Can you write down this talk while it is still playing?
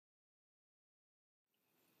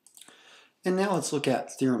And now let's look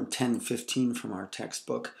at Theorem 1015 from our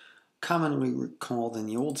textbook, commonly called in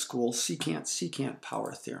the old school Secant-Secant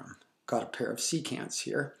power theorem. Got a pair of secants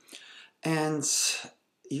here. And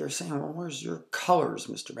you're saying, well, where's your colors,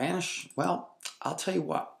 Mr. Bannish? Well, I'll tell you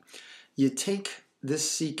what. You take this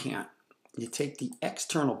secant, you take the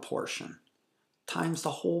external portion times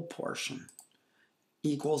the whole portion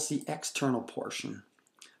equals the external portion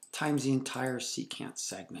times the entire secant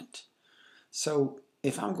segment. So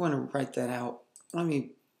if I'm going to write that out, let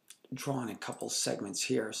me draw in a couple segments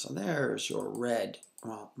here. So there's your red,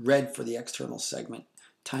 well, red for the external segment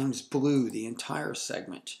times blue, the entire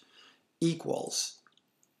segment, equals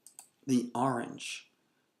the orange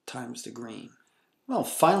times the green. Well,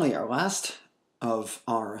 finally, our last of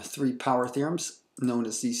our three power theorems, known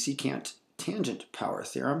as the secant-tangent power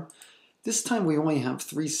theorem. This time we only have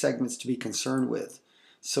three segments to be concerned with.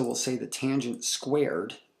 So we'll say the tangent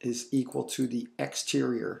squared is equal to the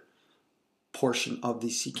exterior portion of the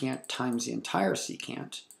secant times the entire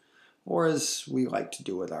secant. Or as we like to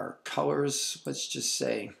do with our colors, let's just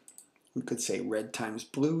say, we could say red times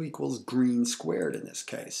blue equals green squared in this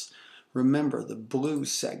case. Remember, the blue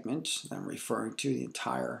segment that I'm referring to, the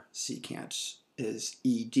entire secant, is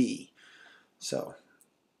ED. So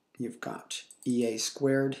you've got EA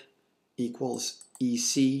squared equals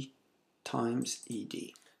EC times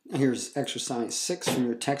ED. Now here's exercise 6 from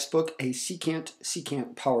your textbook, a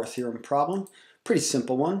secant-secant power theorem problem. Pretty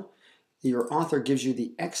simple one. Your author gives you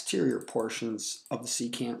the exterior portions of the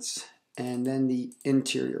secants and then the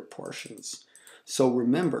interior portions. So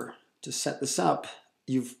remember, to set this up,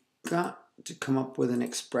 you've got to come up with an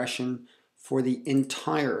expression for the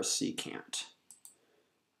entire secant.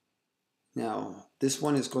 Now, this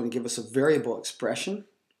one is going to give us a variable expression,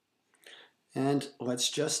 and let's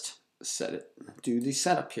just do the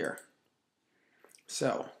setup here.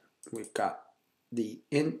 So we've got the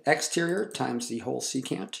exterior times the whole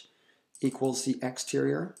secant equals the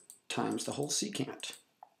exterior times the whole secant.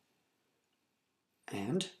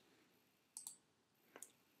 And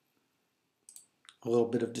a little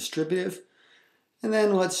bit of distributive, and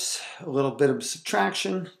then a little bit of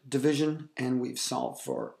subtraction, division, and we've solved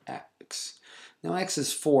for x. Now x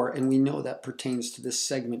is 4, and we know that pertains to this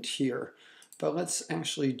segment here. But let's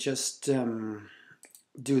actually just do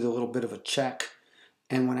the little bit of a check.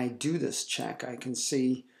 And when I do this check, I can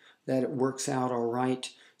see that it works out all right.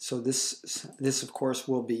 So this of course,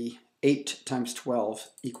 will be 8 times 12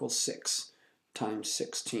 equals 6 times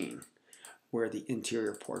 16, where the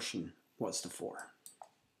interior portion was the 4.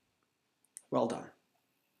 Well done.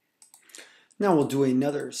 Now we'll do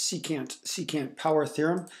another secant-secant power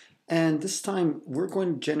theorem. And this time we're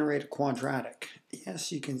going to generate a quadratic.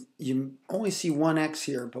 Yes, you only see one x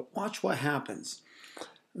here, but watch what happens.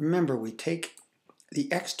 Remember, we take the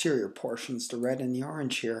exterior portions, the red and the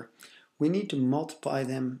orange here, we need to multiply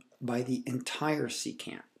them by the entire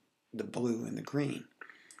secant, the blue and the green.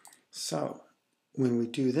 So when we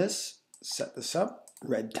do this, set this up,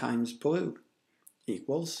 red times blue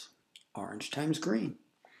equals orange times green.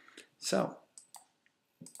 So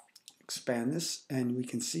expand this, and we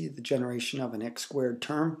can see the generation of an x squared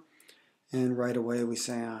term. And right away we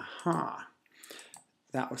say, aha,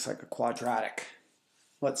 that looks like a quadratic.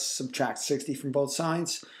 Let's subtract 60 from both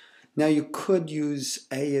sides. Now you could use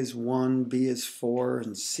a as 1, b as 4,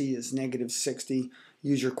 and c as negative 60.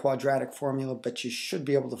 Use your quadratic formula, but you should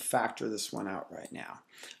be able to factor this one out right now.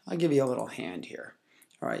 I'll give you a little hand here.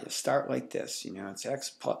 All right, you start like this. You know, it's an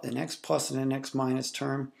x plus and an x minus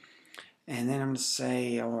term. And then I'm going to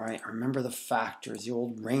say, all right, remember the factors, the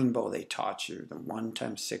old rainbow they taught you, the 1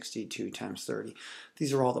 times 60, 2 times 30.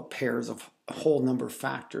 These are all the pairs of a whole number of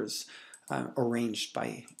factors arranged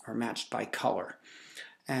by or matched by color.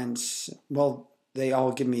 And, well, they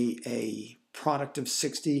all give me a product of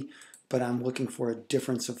 60, but I'm looking for a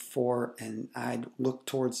difference of 4, and I'd look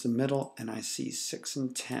towards the middle, and I see 6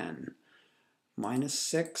 and 10. Minus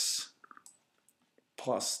 6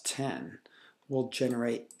 plus 10 will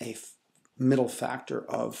generate a middle factor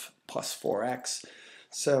of plus 4x.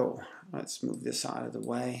 So let's move this out of the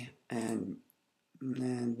way, and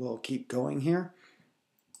we'll keep going here.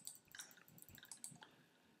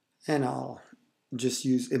 And I'll just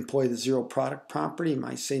employ the zero product property.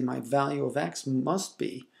 I say my value of x must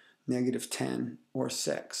be negative 10 or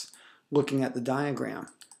 6. Looking at the diagram,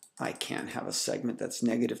 I can't have a segment that's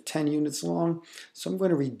negative 10 units long, so I'm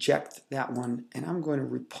going to reject that one, and I'm going to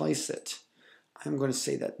replace it. I'm going to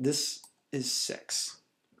say that this is 6.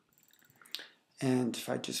 And if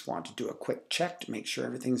I just want to do a quick check to make sure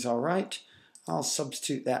everything's all right, I'll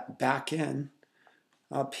substitute that back in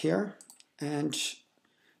up here, and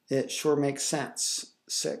it sure makes sense.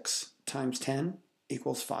 6 times 10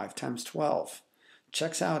 equals 5 times 12.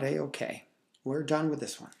 Checks out A-OK. We're done with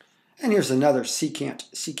this one. And here's another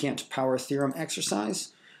secant power theorem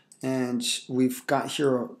exercise. And we've got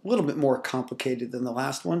here a little bit more complicated than the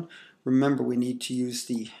last one. Remember, we need to use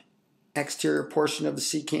the exterior portion of the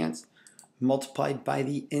secant multiplied by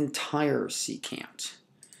the entire secant.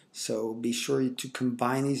 So be sure to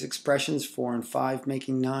combine these expressions, 4 and 5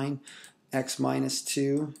 making 9, x minus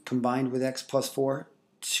 2 combined with x plus 4,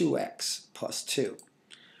 2x plus 2.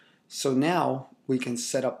 So now we can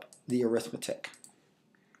set up the arithmetic.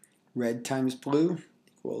 Red times blue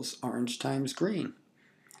equals orange times green.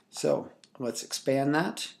 So let's expand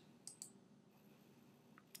that.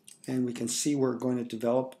 And we can see we're going to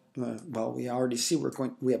develop, well, we already see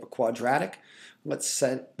we have a quadratic. Let's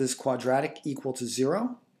set this quadratic equal to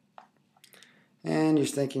 0. And you're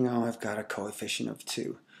thinking, oh, I've got a coefficient of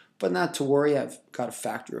 2. But not to worry, I've got a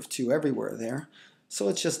factor of 2 everywhere there. So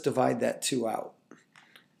let's just divide that 2 out.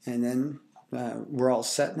 And then we're all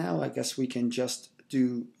set now. I guess we can just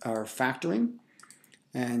do our factoring.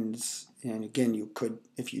 And again, you could,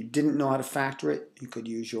 if you didn't know how to factor it, you could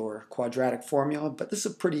use your quadratic formula, but this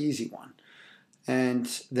is a pretty easy one. And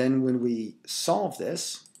then when we solve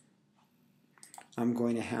this, I'm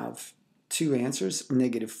going to have two answers,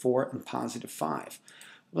 -4 and +5.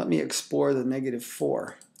 Let me explore the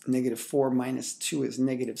 -4. -4 minus 2 is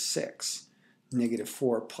 -6.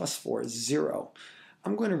 -4 plus 4 is 0.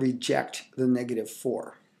 I'm going to reject the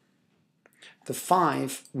 -4. The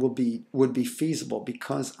 5 would be feasible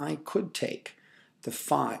because I could take the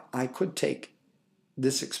 5. I could take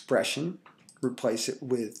this expression, replace it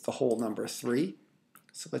with the whole number 3.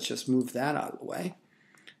 So let's just move that out of the way.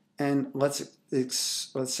 And let's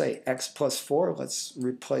say x plus 4. Let's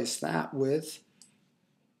replace that with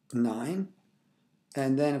 9.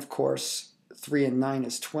 And then, of course, 3 and 9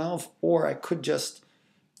 is 12. Or I could just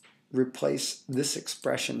replace this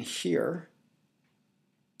expression here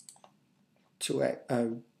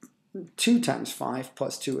to 2 times 5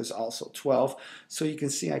 plus 2 is also 12. So you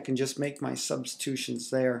can see I can just make my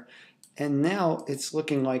substitutions there. And now it's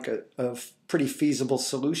looking like a pretty feasible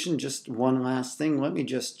solution. Just one last thing. Let me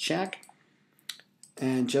just check.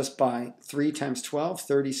 And just by 3 times 12,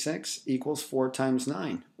 36 equals 4 times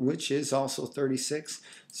 9, which is also 36.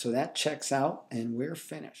 So that checks out, and we're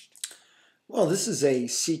finished. Well, this is a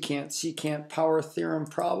secant power theorem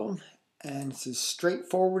problem, and it's as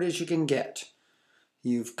straightforward as you can get.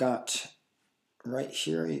 You've got right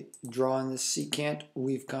here, drawing this secant,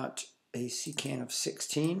 we've got a secant of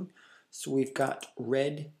 16. So we've got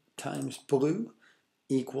red times blue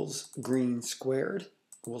equals green squared.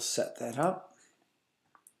 We'll set that up.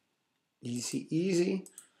 Easy, easy.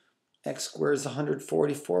 X squared is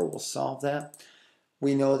 144. We'll solve that.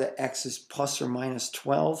 We know that x is plus or minus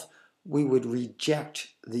 12. We would reject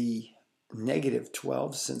the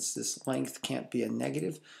 -12 since this length can't be a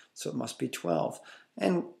negative, so it must be 12.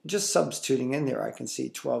 And just substituting in there, I can see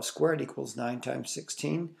 12 squared equals 9 times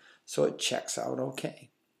 16, so it checks out okay.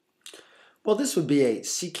 Well, this would be a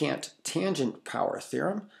secant-tangent power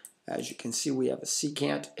theorem. As you can see, we have a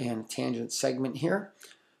secant and tangent segment here.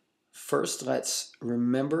 First, let's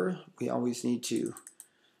remember we always need to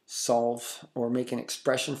solve or make an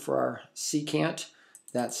expression for our secant.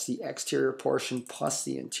 That's the exterior portion plus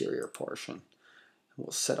the interior portion.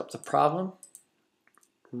 We'll set up the problem.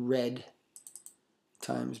 Red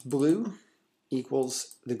times blue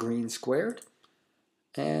equals the green squared.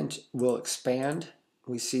 And we'll expand.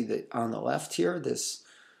 We see that on the left here, this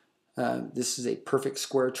is a perfect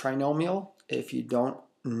square trinomial. If you don't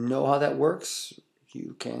know how that works,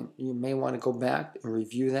 you may want to go back and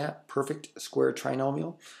review that perfect square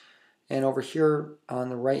trinomial. And over here on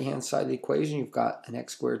the right-hand side of the equation, you've got an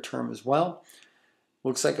x squared term as well.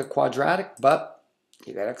 Looks like a quadratic, but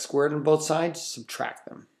you got x squared on both sides, subtract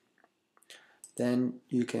them. Then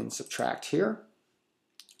you can subtract here,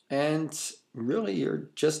 and really you're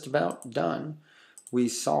just about done. We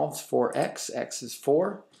solved for x. X is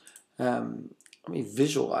 4. Let me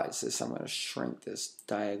visualize this. I'm going to shrink this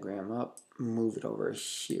diagram up, move it over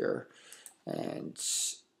here, and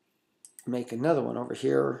make another one over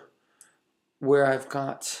here where I've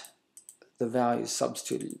got the values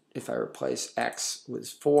substituted. If I replace x with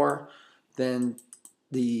 4, then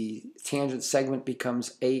the tangent segment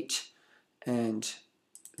becomes 8, and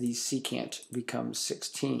the secant becomes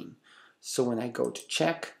 16. So when I go to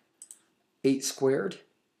check, 8 squared,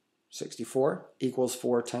 64, equals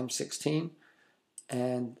 4 times 16,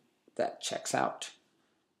 and that checks out.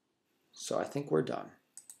 So I think we're done.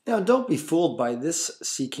 Now don't be fooled by this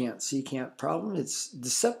secant problem. It's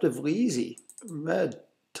deceptively easy. Red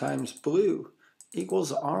times blue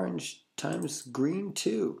equals orange times green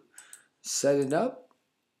too. set it up,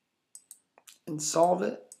 and solve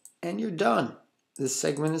it, and you're done. This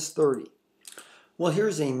segment is 30. Well,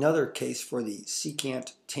 here's another case for the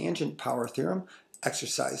secant-tangent power theorem,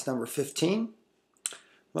 exercise number 15.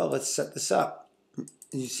 Well, let's set this up.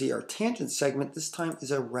 You see our tangent segment this time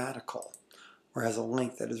is a radical, or has a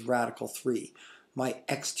length that is radical 3. My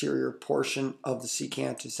exterior portion of the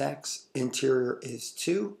secant is x, interior is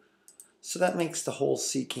 2, so that makes the whole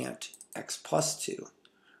secant x plus 2.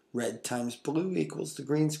 Red times blue equals the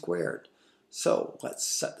green squared. So let's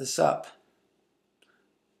set this up.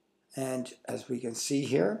 And as we can see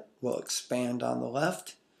here, we'll expand on the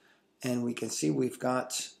left, and we can see we've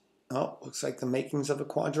got, oh, looks like the makings of a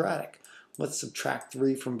quadratic. Let's subtract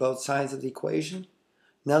 3 from both sides of the equation.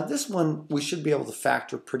 Now this one we should be able to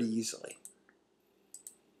factor pretty easily.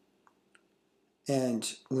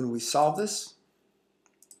 And when we solve this,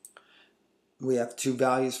 we have 2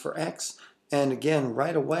 values for x. And again,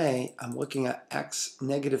 right away, I'm looking at x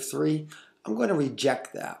negative 3. I'm going to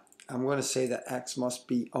reject that. I'm going to say that x must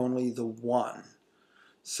be only the 1.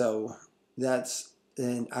 So that's,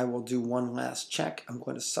 and I will do one last check. I'm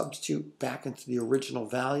going to substitute back into the original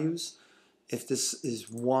values. If this is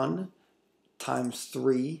 1 times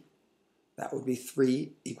 3, that would be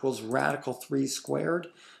 3 equals radical 3 squared.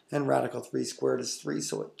 And radical 3 squared is 3,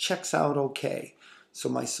 so it checks out okay. So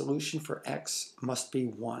my solution for x must be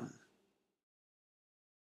 1.